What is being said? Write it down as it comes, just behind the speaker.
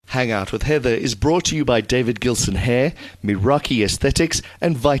Hang Out with Heather is brought to you by David Gilson Hair, Meraki Aesthetics,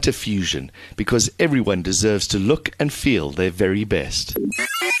 and Vita Fusion, because everyone deserves to look and feel their very best.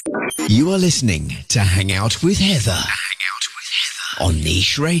 You are listening to Hang Out with Heather. On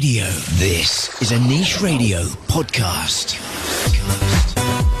Niche Radio. This is a Niche Radio podcast.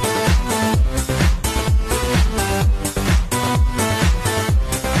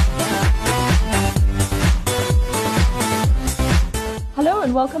 Hello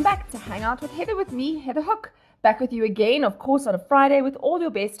and welcome back to Hang Out with Heather with me, Heather Hook. Back with you again, of course, on a Friday with all your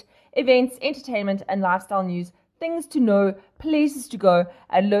best events, entertainment and lifestyle news, things to know, places to go,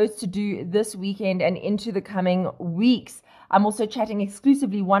 and loads to do this weekend and into the coming weeks. I'm also chatting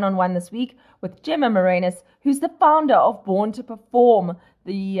exclusively one-on-one this week with Gemma Morenas, who's the founder of Born to Perform,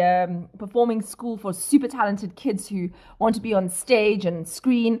 the performing school for super talented kids who want to be on stage and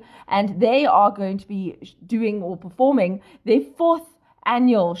screen. And they are going to be doing or performing their fourth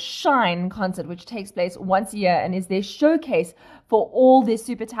annual Shine concert, which takes place once a year and is their showcase for all their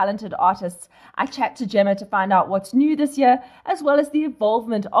super talented artists. I chat to Gemma to find out what's new this year, as well as the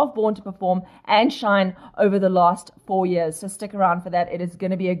involvement of Born to Perform and Shine over the last 4 years. So stick around for that. It is going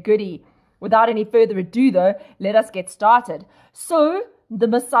to be a goodie. Without any further ado, though, let us get started. So, the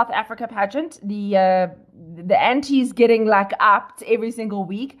Miss South Africa pageant, the ante's getting upped every single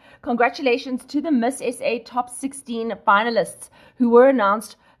week. Congratulations to the Miss SA Top 16 finalists who were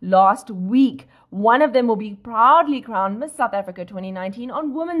announced last week. One of them will be proudly crowned Miss South Africa 2019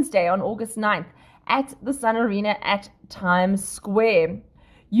 on Women's Day on August 9th at the Sun Arena at Times Square.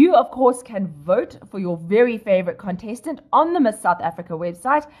 You, of course, can vote for your very favorite contestant on the Miss South Africa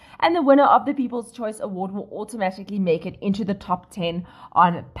website, and the winner of the People's Choice Award will automatically make it into the top 10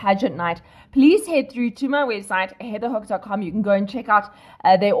 on pageant night. Please head through to my website, heatherhook.com. You can go and check out,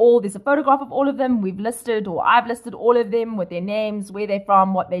 there's a photograph of all of them. I've listed all of them with their names, where they're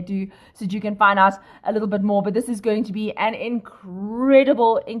from, what they do, so that you can find out a little bit more. But this is going to be an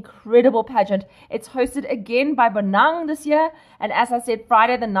incredible pageant. It's hosted again by Bonang this year, and as I said,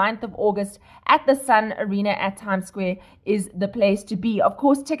 Friday the 9th of August at the Sun Arena at Times Square is the place to be. Of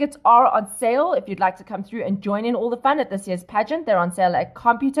course, tickets are on sale if you'd like to come through and join in all the fun at this year's pageant. They're on sale at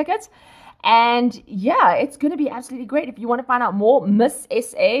CompuTicket. And yeah, it's going to be absolutely great. If you want to find out more,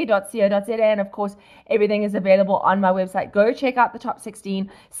 misssa.co.za, and of course, everything is available on my website. Go check out the top 16,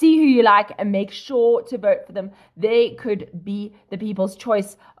 see who you like, and make sure to vote for them. They could be the People's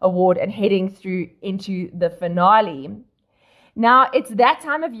Choice Award and heading through into the finale. Now, it's that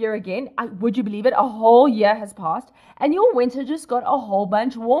time of year again. Would you believe it? A whole year has passed, and your winter just got a whole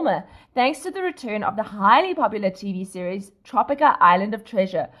bunch warmer, thanks to the return of the highly popular TV series Tropica Island of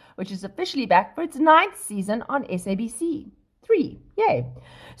Treasure, which is officially back for its 9th season on SABC 3. Yay!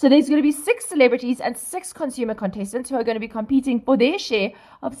 So there's going to be 6 celebrities and 6 consumer contestants who are going to be competing for their share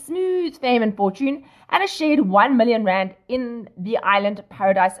of smooth fame and fortune and a shared 1 million rand in the island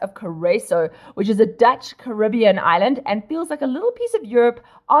paradise of Curacao, which is a Dutch Caribbean island and feels like a little piece of Europe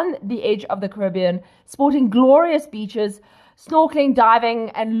on the edge of the Caribbean, sporting glorious beaches, snorkeling,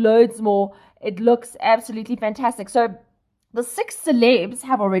 diving, and loads more. It looks absolutely fantastic. So the 6 celebs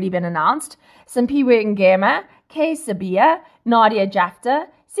have already been announced. Simpiwe Ngema, Kay Sabia, Nadia Jafta,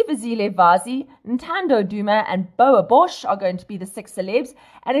 Sifazile Vazi, Ntando Duma, and Boa Bosch are going to be the 6 celebs.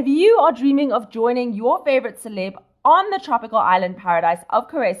 And if you are dreaming of joining your favorite celeb on the tropical island paradise of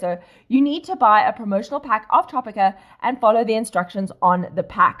Curacao, you need to buy a promotional pack of Tropica and follow the instructions on the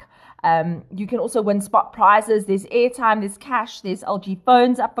pack. You can also win spot prizes. There's airtime, there's cash, there's LG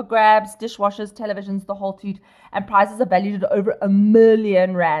phones up for grabs, dishwashers, televisions, the whole toot, and prizes are valued at over 1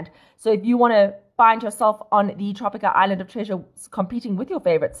 million rand. So if you want to find yourself on the Tropica Island of Treasure competing with your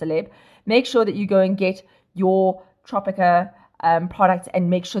favorite celeb, make sure that you go and get your Tropica product and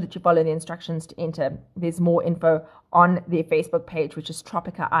make sure that you follow the instructions to enter. There's more info on their Facebook page, which is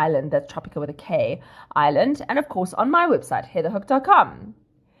Tropica Island. That's Tropica with a K, Island. And of course on my website, heatherhook.com.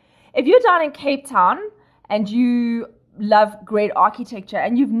 If you're down in Cape Town and you love great architecture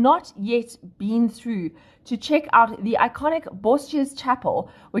and you've not yet been through to check out the iconic Bosjes Chapel,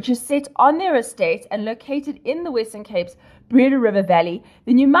 which is set on their estate and located in the Western Cape's Breda River Valley,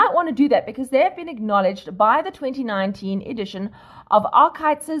 then you might want to do that because they have been acknowledged by the 2019 edition of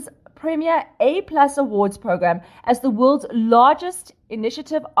Archites' Premier A+ Awards program as the world's largest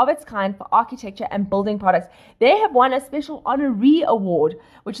initiative of its kind for architecture and building products. They have won a special honoree award,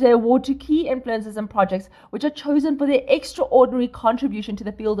 which they award to key influencers and projects which are chosen for their extraordinary contribution to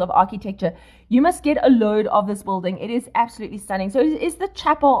the field of architecture. You must get a load of this building. It is absolutely stunning. So it is the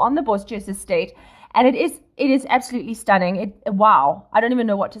chapel on the Bosjes estate, and it is absolutely stunning. Wow, I don't even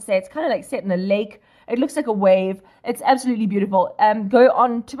know what to say. It's kind of like set in a lake. It looks like a wave. It's absolutely beautiful. Go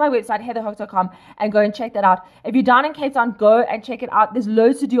on to my website, heatherhook.com, and go and check that out. If you're down in Cape Town, go and check it out. There's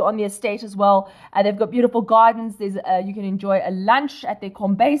loads to do on the estate as well. They've got beautiful gardens. There's you can enjoy a lunch at their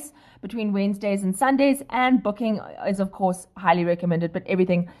Kombuis between Wednesdays and Sundays, and booking is, of course, highly recommended, but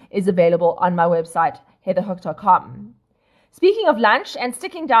everything is available on my website, heatherhook.com. Speaking of lunch and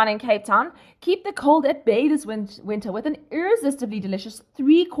sticking down in Cape Town, keep the cold at bay this winter with an irresistibly delicious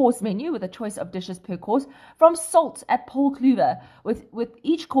 3-course menu with a choice of dishes per course from Salt at Paul Kluwer, with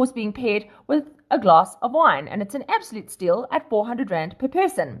each course being paired with a glass of wine, and it's an absolute steal at 400 Rand per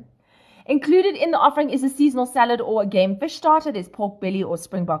person. Included in the offering is a seasonal salad or a game fish starter. There's pork belly or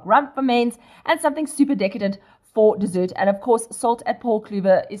springbok rump for mains, and something super decadent for dessert. And of course, Salt at Paul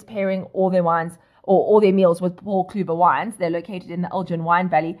Kluwer is pairing all their wines or all their meals with Paul Kluwer wines. They're located in the Elgin Wine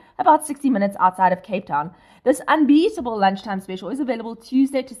Valley, about 60 minutes outside of Cape Town. This unbeatable lunchtime special is available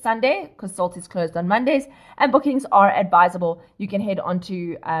Tuesday to Sunday because Salt is closed on Mondays, and bookings are advisable. You can head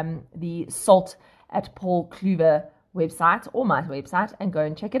onto the Salt at Paul Kluwer website or my website and go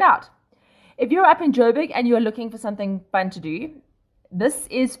and check it out. If you're up in Joburg and you're looking for something fun to do, this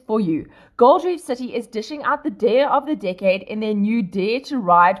is for you. Gold Reef City is dishing out the Dare of the Decade in their new Dare to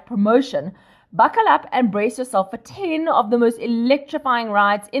Ride promotion. Buckle up and brace yourself for 10 of the most electrifying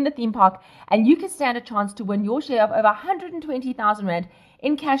rides in the theme park, and you can stand a chance to win your share of over 120,000 Rand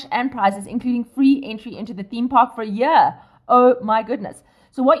in cash and prizes, including free entry into the theme park for a year. Oh my goodness.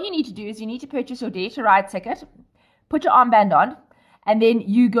 So what you need to do is you need to purchase your Dare to Ride ticket, put your armband on, and then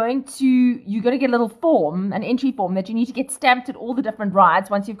you're going to get a little form, an entry form that you need to get stamped at all the different rides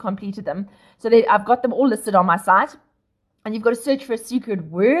once you've completed them. So I've got them all listed on my site. And you've got to search for a secret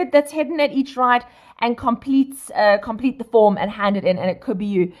word that's hidden at each ride and complete the form and hand it in, and it could be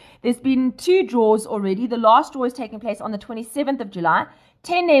you. There's been 2 draws already. The last draw is taking place on the 27th of July.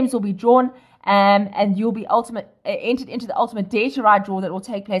 10 names will be drawn, and you'll be entered into the ultimate Dare to Ride draw that will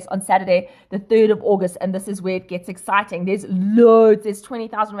take place on Saturday, the 3rd of August, and this is where it gets exciting. There's loads. There's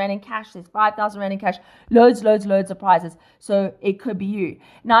 20,000 Rand in cash. There's 5,000 Rand in cash. Loads of prizes. So it could be you.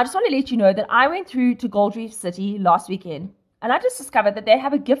 Now, I just want to let you know that I went through to Gold Reef City last weekend, and I just discovered that they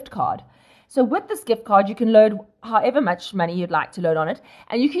have a gift card. So with this gift card, you can load however much money you'd like to load on it,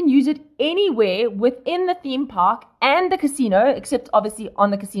 and you can use it anywhere within the theme park and the casino, except obviously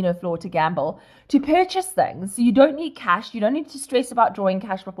on the casino floor to gamble, to purchase things. So you don't need cash. You don't need to stress about drawing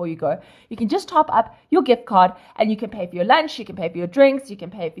cash before you go. You can just top up your gift card, and you can pay for your lunch, you can pay for your drinks, you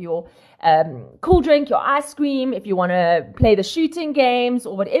can pay for your cool drink, your ice cream, if you want to play the shooting games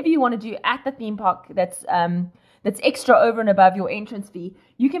or whatever you want to do at the theme park that's extra over and above your entrance fee,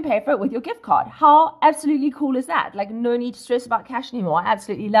 you can pay for it with your gift card. How absolutely cool is that? Like, no need to stress about cash anymore. I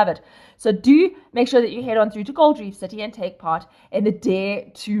absolutely love it. So do make sure that you head on through to Gold Reef City and take part in the Dare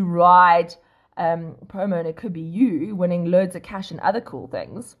to Ride promo, and it could be you winning loads of cash and other cool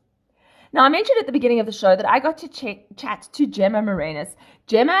things. Now, I mentioned at the beginning of the show that I got to chat to Gemma Morenas.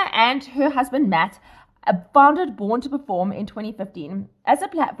 Gemma and her husband Matt founded Born to Perform in 2015 as a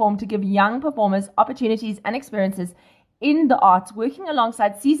platform to give young performers opportunities and experiences in the arts, working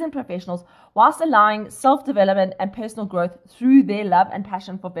alongside seasoned professionals whilst allowing self-development and personal growth through their love and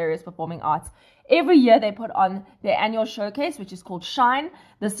passion for various performing arts. Every year they put on their annual showcase, which is called Shine.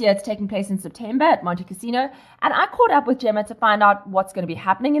 This year it's taking place in September at Monte Casino. And I caught up with Gemma to find out what's going to be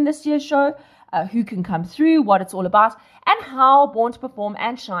happening in this year's show, who can come through, what it's all about, and how Born to Perform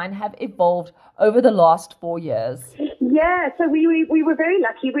and Shine have evolved over the last 4 years. Yeah, so we were very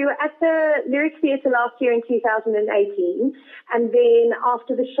lucky. We were at the Lyric Theatre last year in 2018, and then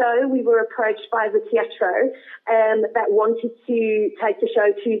after the show, we were approached by the Teatro that wanted to take the show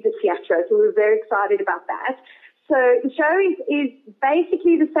to the Teatro, so we were very excited about that. So the show is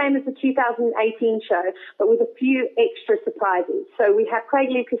basically the same as the 2018 show, but with a few extra surprises. So we have Craig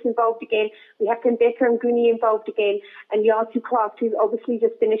Lucas involved again, we have Rebecca and Guni involved again, and Yatu Clark, who's obviously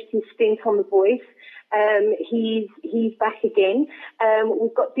just finished his stint on The Voice. He's back again.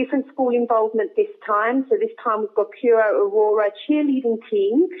 We've got different school involvement this time. So this time we've got Cura Aurora cheerleading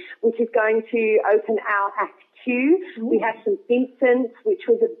team, which is going to open our Act 2. Mm-hmm. We have St. Vincent's, which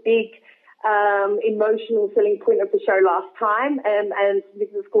was a big emotional selling point of the show last time, and this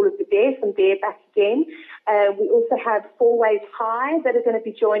is the School of the Deaf, and they're back again. We also have Four Ways High that are going to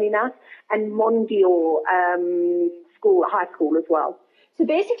be joining us, and Mondial High School as well. So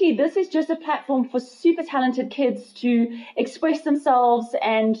basically, this is just a platform for super talented kids to express themselves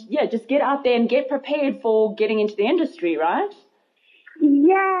and, just get out there and get prepared for getting into the industry, right?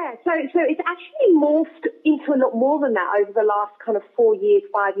 Yeah, so it's actually morphed into a lot more than that over the last kind of 4 years,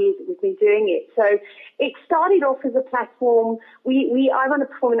 5 years that we've been doing it. So it started off as a platform. I run a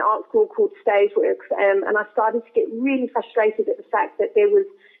performing arts school called Stageworks, and I started to get really frustrated at the fact that there was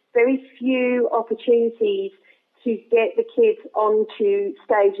very few opportunities to get the kids onto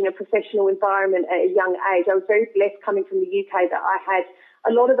stage in a professional environment at a young age. I was very blessed coming from the UK that I had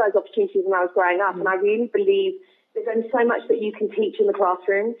a lot of those opportunities when I was growing up, and I really believe there's only so much that you can teach in the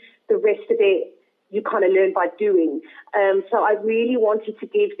classroom. The rest of it you kind of learn by doing. So I really wanted to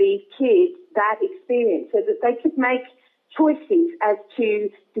give these kids that experience so that they could make choices as to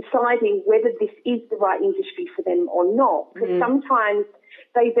deciding whether this is the right industry for them or not. Because sometimes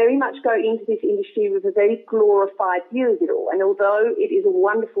they very much go into this industry with a very glorified view of it all. And although it is a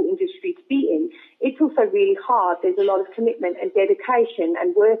wonderful industry to be in, it's also really hard. There's a lot of commitment and dedication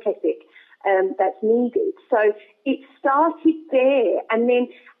and work ethic that's needed. So it started there. And then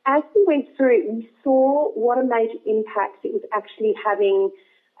as we went through it, we saw what a major impact it was actually having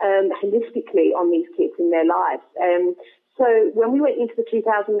holistically on these kids in their lives. So when we went into the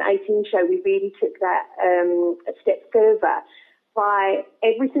 2018 show, we really took that a step further by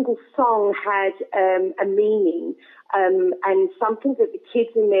every single song had a meaning and something that the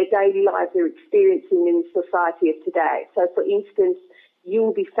kids in their daily lives are experiencing in the society of today. So, for instance, You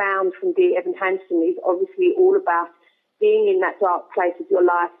Will Be Found from Dear Evan Hansen is obviously all about being in that dark place of your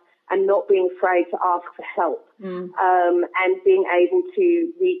life and not being afraid to ask for help and being able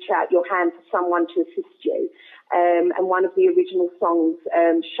to reach out your hand for someone to assist you. And one of the original songs,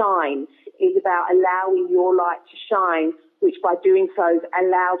 Shine, is about allowing your light to shine, which by doing so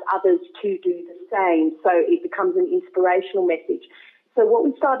allows others to do the same. So it becomes an inspirational message. So what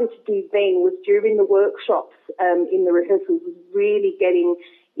we started to do then was during the workshops in the rehearsals was really getting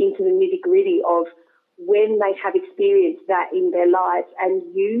into the nitty-gritty of when they have experienced that in their lives and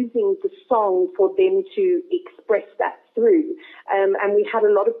using the song for them to express that through. And we had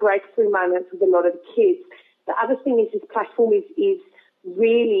a lot of breakthrough moments with a lot of the kids. The other thing is this platform is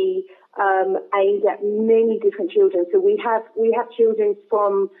really aimed at many different children. So we have children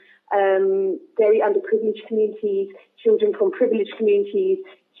from very underprivileged communities, children from privileged communities,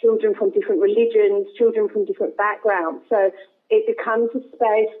 children from different religions, children from different backgrounds. So it becomes a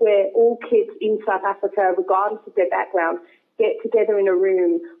space where all kids in South Africa, regardless of their background, get together in a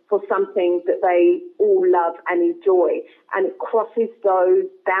room for something that they all love and enjoy. And it crosses those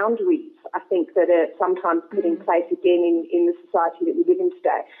boundaries, I think, that are sometimes put in place again in the society that we live in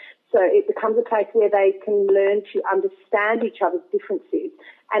today. So it becomes a place where they can learn to understand each other's differences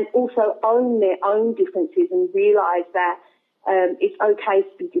and also own their own differences and realise that it's okay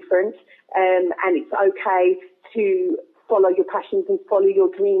to be different and it's okay to follow your passions and follow your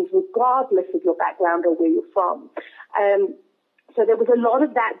dreams regardless of your background or where you're from. So there was a lot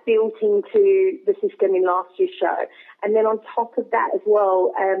of that built into the system in last year's show. And then on top of that as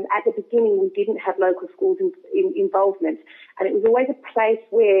well, at the beginning we didn't have local schools involvement. And it was always a place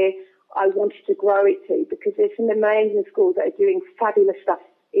where I wanted to grow it to because there's some amazing schools that are doing fabulous stuff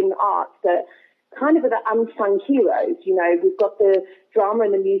in the arts that kind of are the unsung heroes. You know, we've got the drama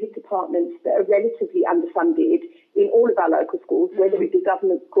and the music departments that are relatively underfunded in all of our local schools, whether it be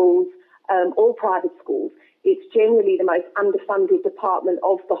government schools or private schools. It's generally the most underfunded department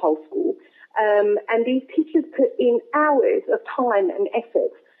of the whole school. And these teachers put in hours of time and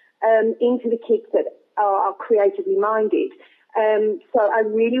effort into the kids that are creatively minded. So I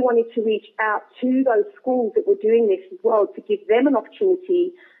really wanted to reach out to those schools that were doing this as well to give them an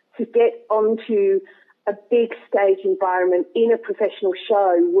opportunity to get onto a big stage environment in a professional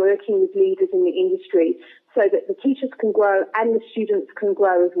show, working with leaders in the industry so that the teachers can grow and the students can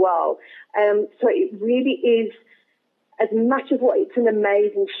grow as well. So it really is, as much as what it's an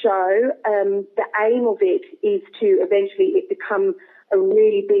amazing show, the aim of it is to eventually it become a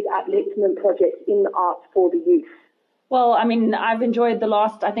really big upliftment project in the arts for the youth. Well, I mean, I've enjoyed the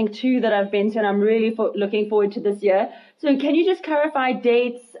last, I think, 2 that I've been to, and I'm really looking forward to this year. So can you just clarify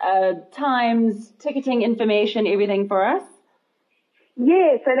dates, times, ticketing information, everything for us?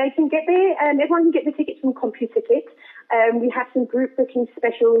 Yeah, so they can get there, and everyone can get the tickets from CompuTicket. We have some group booking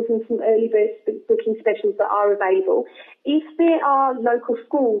specials and some early bird booking specials that are available. If there are local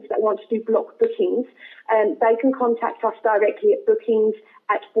schools that want to do block bookings, they can contact us directly at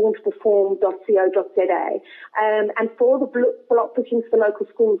bookings@borntoperform.co.za. And for the block bookings for local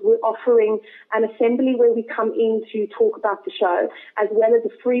schools, we're offering an assembly where we come in to talk about the show, as well as a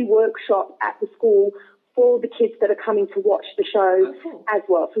free workshop at the school for the kids that are coming to watch the show as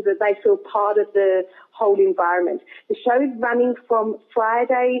well, so that they feel part of the whole environment. The show is running from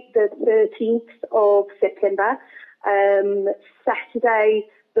Friday the 13th of September Saturday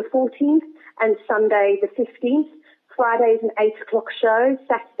the 14th and Sunday the 15th. Friday is an 8 o'clock show.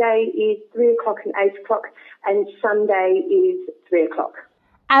 Saturday is 3 o'clock and 8 o'clock. And Sunday is 3 o'clock.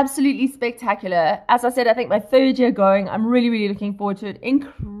 Absolutely spectacular. As I said, I think my third year going, I'm really, really looking forward to it.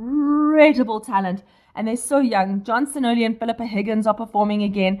 Incredible talent. And they're so young. John Sinoli and Philippa Higgins are performing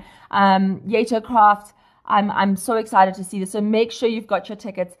again. Yato Craft. I'm so excited to see this. So make sure you've got your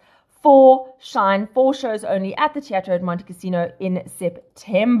tickets for Shine, 4 shows only at the Teatro at Monte Cassino in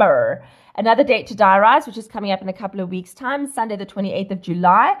September. Another date to diarize, which is coming up in a couple of weeks' time, Sunday the 28th of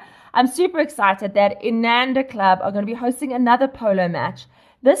July. I'm super excited that Inanda Club are going to be hosting another polo match.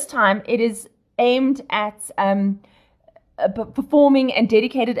 This time it is aimed at performing and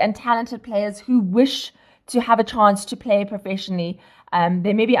dedicated and talented players who wish to have a chance to play professionally.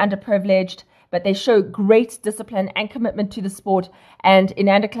 They may be underprivileged, but they show great discipline and commitment to the sport, and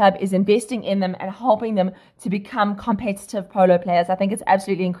Inanda Club is investing in them and helping them to become competitive polo players. I think it's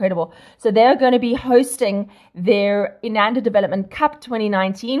absolutely incredible. So they're going to be hosting their Inanda Development Cup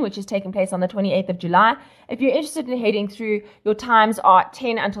 2019, which is taking place on the 28th of July. If you're interested in heading through, your times are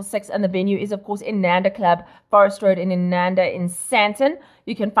 10 until 6, and the venue is, of course, Inanda Club, Forest Road in Inanda in Sandton.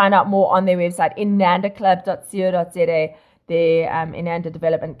 You can find out more on their website, inandaclub.co.za. The Inanda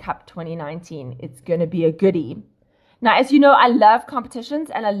Development Cup 2019. It's going to be a goodie. Now, as you know, I love competitions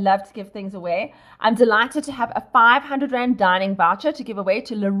and I love to give things away. I'm delighted to have a 500 Rand dining voucher to give away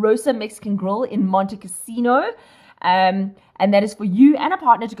to La Rosa Mexican Grill in Monte Cassino. And that is for you and a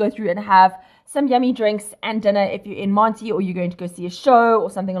partner to go through and have some yummy drinks and dinner. If you're in Monte or you're going to go see a show or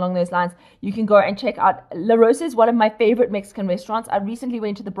something along those lines, you can go and check out La Rosa. Is one of my favorite Mexican restaurants. I recently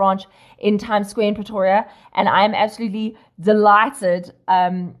went to the branch in Times Square in Pretoria, and I am absolutely delighted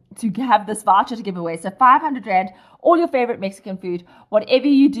to have this voucher to give away. So 500 Rand, all your favorite Mexican food. Whatever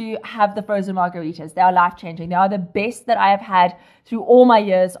you do, have the frozen margaritas. They are life-changing. They are the best that I have had through all my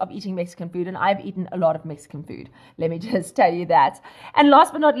years of eating Mexican food, and I've eaten a lot of Mexican food. Let me just tell you that. And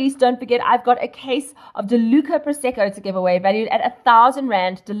last but not least, don't forget, I've got a case of DeLuca Prosecco to give away, valued at 1,000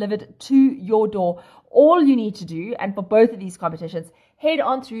 Rand, delivered to your door. All you need to do, and for both of these competitions, head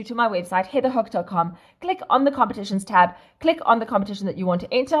on through to my website, heatherhook.com, click on the competitions tab, click on the competition that you want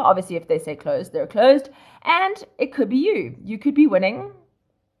to enter. Obviously, if they say closed, they're closed. And it could be you. You could be winning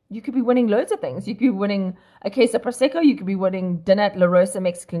loads of things. You could be winning a case of Prosecco. You could be winning dinner at La Rosa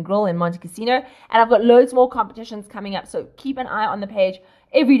Mexican Grill in Monte Cassino. And I've got loads more competitions coming up. So keep an eye on the page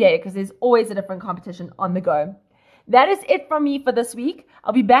every day, because there's always a different competition on the go. That is it from me for this week.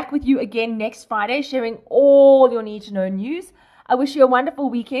 I'll be back with you again next Friday, sharing all your need to know news. I wish you a wonderful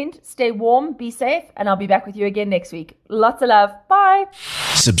weekend. Stay warm, be safe, and I'll be back with you again next week. Lots of love. Bye.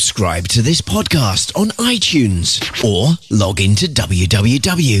 Subscribe to this podcast on iTunes or log into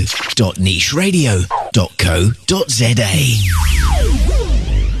www.nicheradio.co.za.